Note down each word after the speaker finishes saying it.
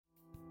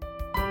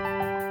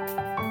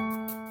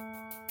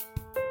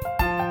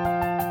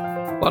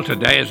Well,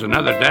 today is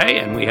another day,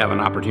 and we have an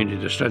opportunity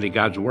to study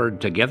God's Word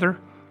together,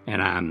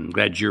 and I'm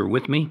glad you're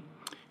with me.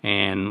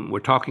 And we're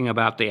talking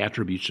about the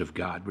attributes of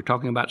God. We're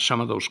talking about some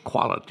of those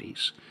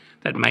qualities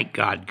that make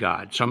God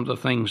God, some of the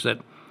things that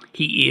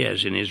He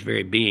is in His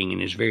very being, in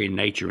His very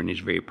nature, in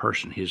His very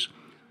person, His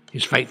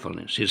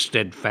faithfulness, His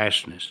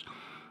steadfastness.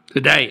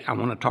 Today, I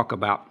want to talk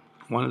about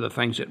one of the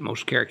things that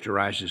most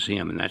characterizes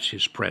Him, and that's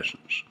His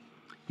presence.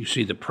 You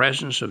see, the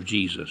presence of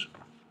Jesus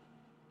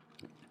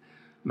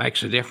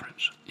makes a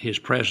difference. His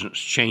presence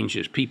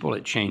changes people,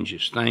 it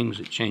changes things,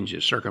 it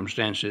changes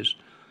circumstances,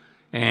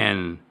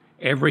 and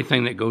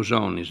everything that goes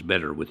on is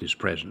better with His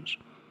presence.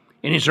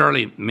 In His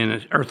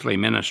earthly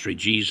ministry,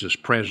 Jesus'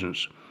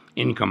 presence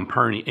in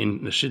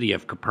the city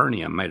of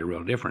Capernaum made a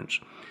real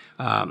difference.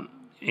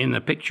 In the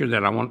picture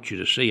that I want you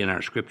to see in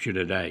our scripture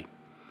today,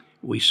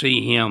 we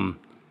see Him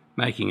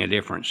making a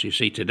difference. You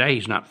see, today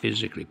He's not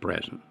physically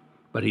present,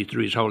 but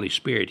through His Holy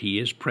Spirit, He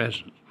is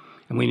present.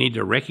 And we need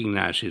to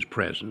recognize His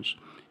presence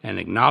and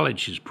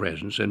acknowledge His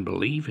presence and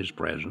believe His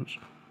presence.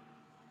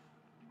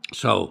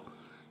 So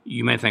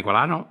you may think, well,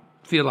 I don't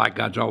feel like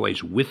God's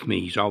always with me.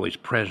 He's always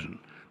present.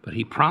 But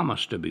He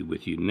promised to be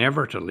with you,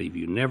 never to leave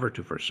you, never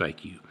to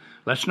forsake you.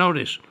 Let's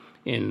notice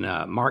in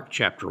Mark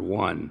chapter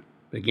 1,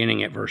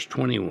 beginning at verse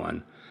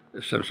 21,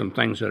 some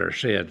things that are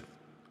said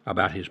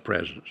about His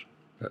presence.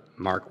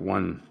 Mark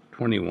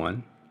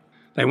 1:21.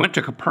 They went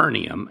to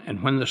Capernaum,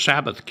 and when the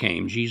Sabbath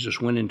came, Jesus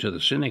went into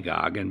the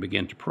synagogue and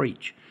began to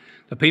preach.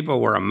 The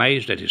people were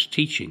amazed at His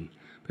teaching,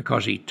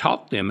 because He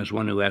taught them as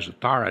one who has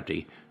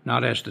authority,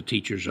 not as the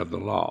teachers of the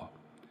law.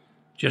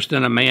 Just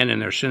then a man in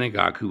their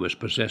synagogue who was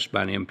possessed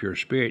by an impure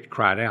spirit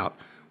cried out,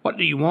 "What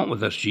do you want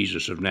with us,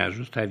 Jesus of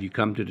Nazareth? Have you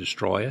come to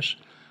destroy us?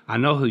 I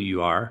know who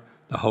you are,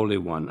 the Holy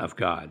One of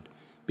God."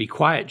 "Be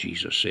quiet,"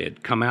 Jesus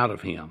said. "Come out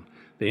of him."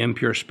 The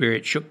impure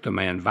spirit shook the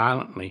man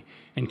violently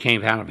and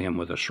came out of him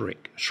with a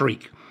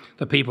shriek.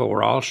 The people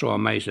were also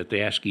amazed that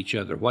they asked each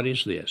other, "What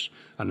is this?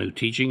 A new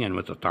teaching and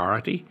with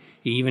authority?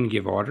 He even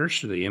gives orders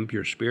to the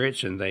impure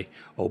spirits and they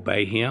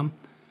obey Him."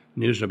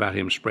 News about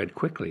Him spread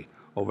quickly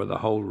over the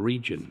whole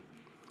region.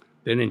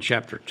 Then in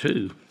chapter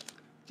 2,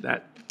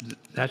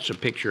 that's a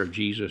picture of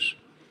Jesus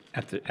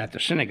at the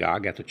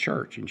synagogue, at the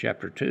church. In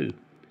chapter 2,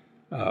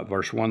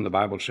 verse 1, the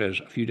Bible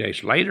says, "A few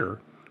days later,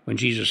 when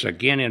Jesus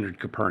again entered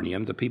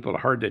Capernaum, the people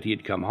heard that He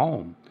had come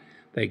home.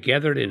 They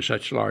gathered in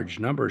such large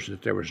numbers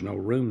that there was no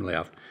room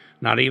left,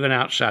 not even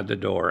outside the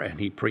door, and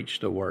He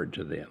preached the word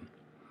to them."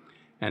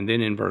 And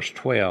then in verse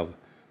 12,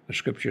 the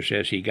scripture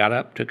says, "He got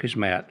up, took His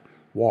mat,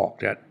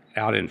 walked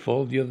out in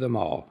full view of them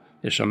all.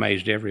 This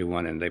amazed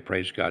everyone, and they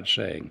praised God,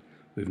 saying,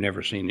 'We've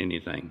never seen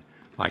anything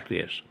like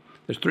this.'"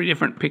 There's three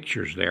different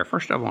pictures there.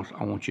 First, I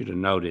want you to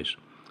notice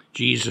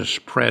Jesus'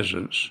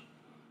 presence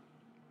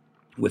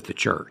with the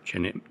church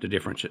and the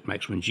difference it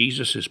makes when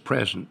Jesus is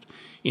present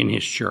in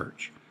His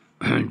church.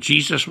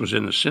 Jesus was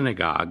in the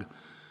synagogue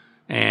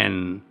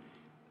and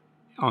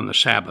on the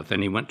Sabbath,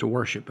 and He went to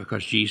worship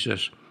because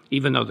Jesus,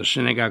 even though the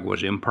synagogue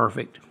was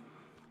imperfect,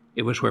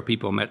 it was where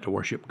people met to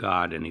worship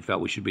God, and He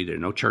felt we should be there.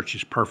 No church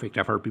is perfect.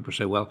 I've heard people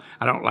say, "Well,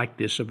 I don't like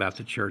this about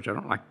the church. I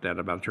don't like that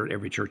about the church,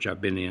 every church I've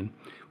been in."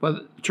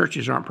 Well,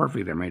 churches aren't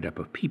perfect. They're made up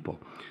of people.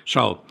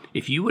 So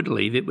if you would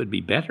leave, it would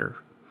be better.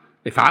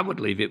 If I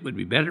would leave, it would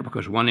be better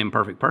because one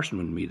imperfect person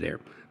wouldn't be there.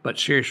 But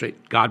seriously,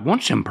 God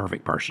wants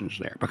imperfect persons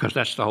there because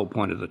that's the whole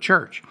point of the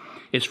church.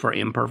 It's for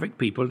imperfect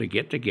people to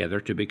get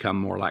together to become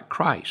more like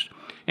Christ.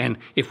 And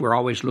if we're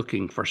always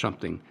looking for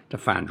something to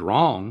find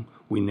wrong,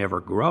 we never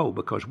grow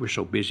because we're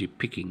so busy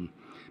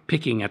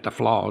picking at the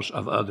flaws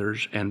of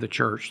others and the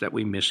church that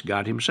we miss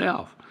God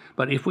Himself.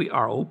 But if we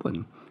are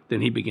open,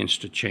 then He begins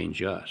to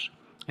change us.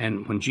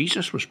 And when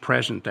Jesus was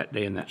present that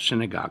day in that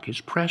synagogue,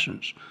 His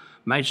presence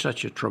made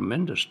such a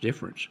tremendous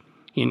difference.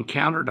 He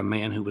encountered a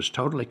man who was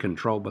totally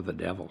controlled by the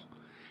devil,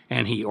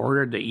 and He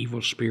ordered the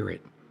evil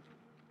spirit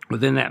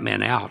within that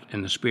man out,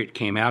 and the spirit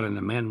came out, and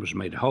the man was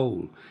made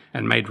whole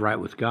and made right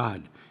with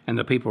God. And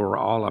the people were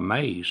all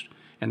amazed,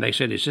 and they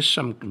said, "Is this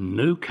some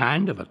new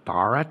kind of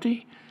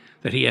authority,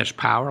 that He has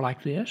power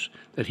like this,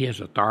 that He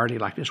has authority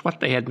like this?" What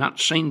they had not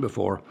seen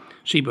before.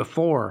 See,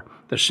 before,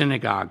 the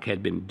synagogue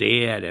had been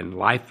dead and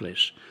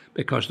lifeless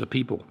because the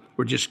people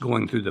were just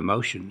going through the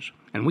motions.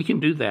 And we can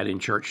do that in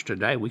church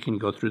today. We can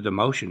go through the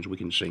motions. We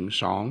can sing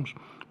songs,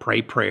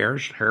 pray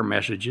prayers, hear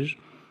messages,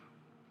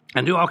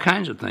 and do all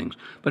kinds of things.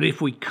 But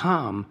if we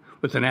come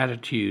with an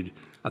attitude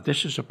of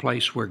this is a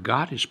place where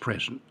God is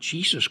present,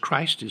 Jesus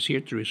Christ is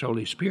here through His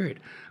Holy Spirit,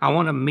 I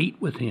want to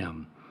meet with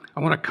Him, I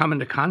want to come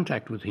into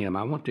contact with Him,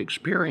 I want to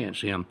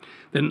experience Him,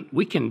 then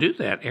we can do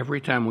that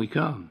every time we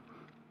come.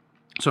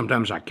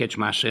 Sometimes I catch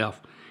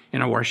myself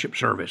in a worship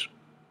service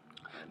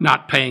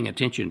not paying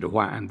attention to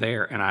why I'm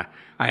there, and I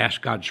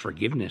ask God's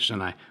forgiveness,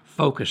 and I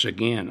focus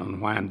again on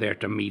why I'm there,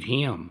 to meet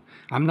Him.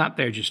 I'm not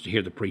there just to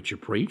hear the preacher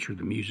preach or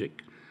the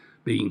music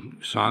being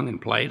sung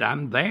and played.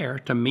 I'm there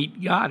to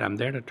meet God. I'm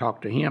there to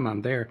talk to Him.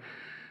 I'm there.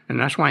 And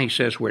that's why He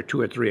says, where two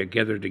or three are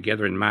gathered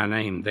together in my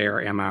name,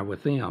 there am I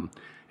with them.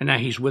 And now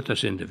he's with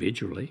us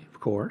individually, of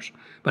course,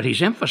 but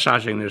he's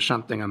emphasizing there's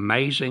something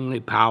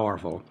amazingly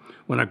powerful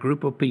when a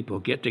group of people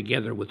get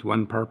together with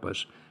one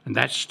purpose, and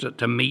that's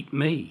to meet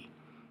me.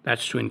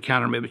 That's to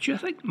encounter me. But you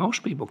think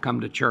most people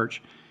come to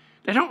church,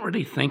 they don't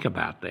really think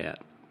about that.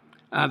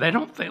 They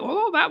don't think,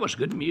 oh, that was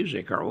good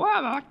music, or, wow, I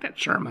like that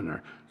sermon,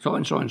 or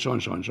so-and-so and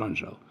so-and-so and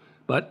so-and-so.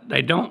 But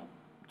they don't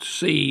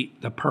see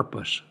the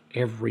purpose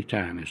every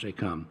time as they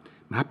come.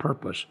 My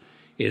purpose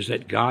is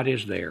that God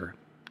is there,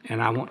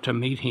 and I want to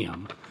meet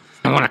him.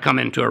 I want to come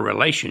into a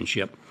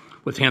relationship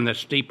with him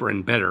that's deeper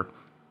and better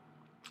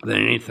than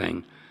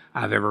anything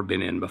I've ever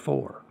been in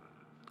before.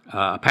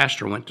 A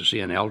pastor went to see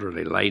an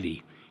elderly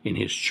lady in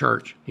his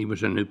church. He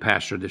was a new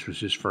pastor. This was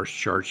his first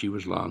church. He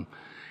was young.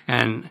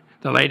 And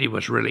the lady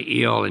was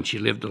really ill, and she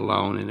lived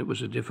alone, and it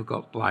was a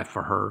difficult life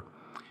for her.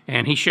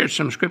 And he shared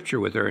some scripture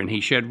with her, and he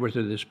shared with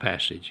her this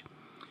passage,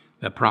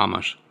 the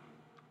promise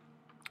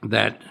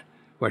that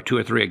where two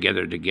or three are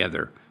gathered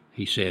together,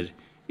 he said,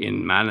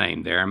 in my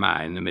name, there am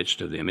I in the midst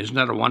of them. Isn't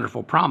that a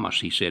wonderful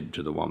promise, he said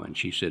to the woman.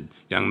 She said,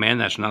 young man,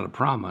 that's not a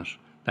promise,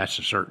 that's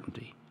a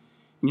certainty.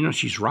 You know,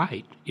 she's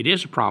right. It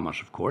is a promise,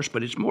 of course,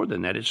 but it's more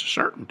than that. It's a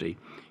certainty.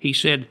 He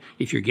said,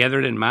 if you're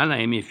gathered in my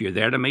name, if you're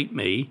there to meet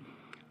me,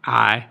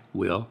 I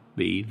will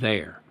be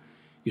there.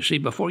 You see,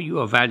 before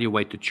you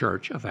evaluate the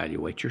church,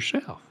 evaluate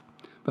yourself.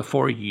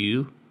 Before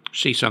you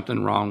see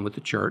something wrong with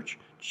the church,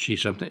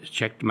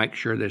 check to make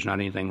sure there's not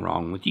anything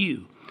wrong with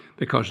you,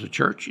 because the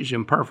church is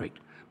imperfect.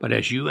 But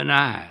as you and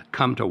I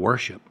come to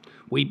worship,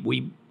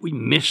 we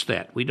miss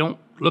that. We don't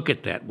look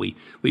at that. We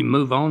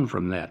move on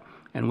from that.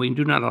 And we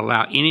do not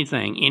allow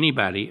anything,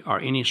 anybody, or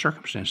any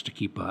circumstance to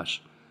keep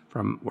us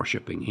from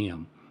worshiping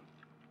him.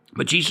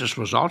 But Jesus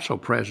was also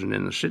present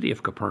in the city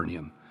of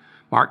Capernaum.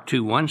 Mark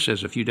 2:1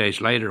 says, a few days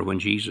later, when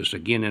Jesus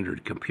again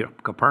entered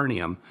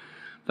Capernaum,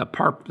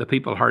 the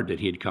people heard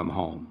that he had come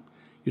home.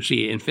 You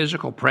see, in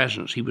physical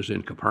presence, he was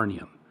in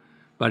Capernaum.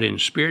 But in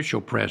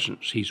spiritual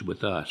presence, he's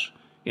with us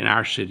in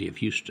our city of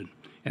Houston,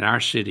 in our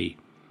city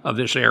of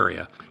this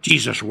area.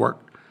 Jesus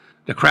worked.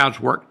 The crowds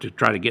worked to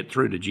try to get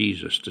through to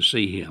Jesus, to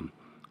see him.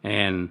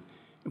 And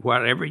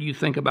whatever you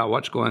think about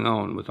what's going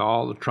on with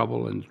all the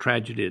trouble and the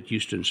tragedy that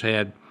Houston's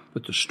had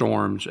with the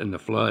storms and the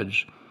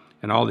floods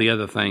and all the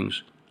other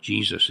things,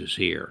 Jesus is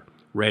here,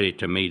 ready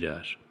to meet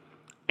us.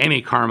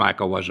 Amy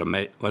Carmichael was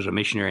a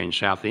missionary in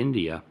South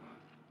India.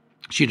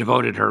 She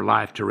devoted her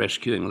life to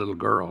rescuing little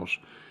girls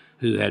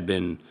who had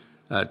been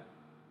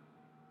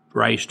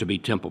raised to be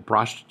temple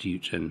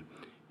prostitutes.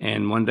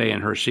 And one day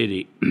in her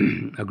city,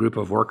 a group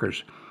of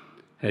workers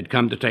had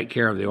come to take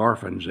care of the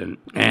orphans, and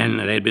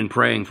they had been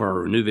praying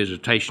for a new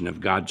visitation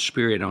of God's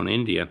Spirit on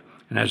India.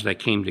 And as they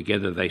came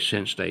together, they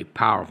sensed a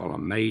powerful,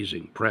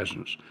 amazing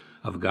presence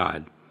of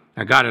God.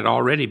 Now, God had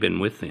already been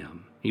with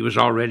them. He was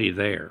already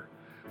there.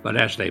 But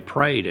as they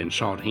prayed and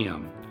sought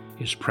him,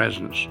 his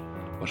presence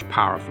was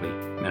powerfully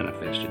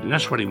manifested. And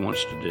that's what he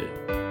wants to do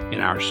in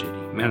our city,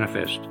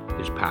 manifest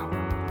his power.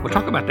 We'll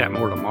talk about that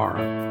more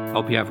tomorrow.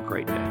 Hope you have a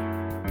great day.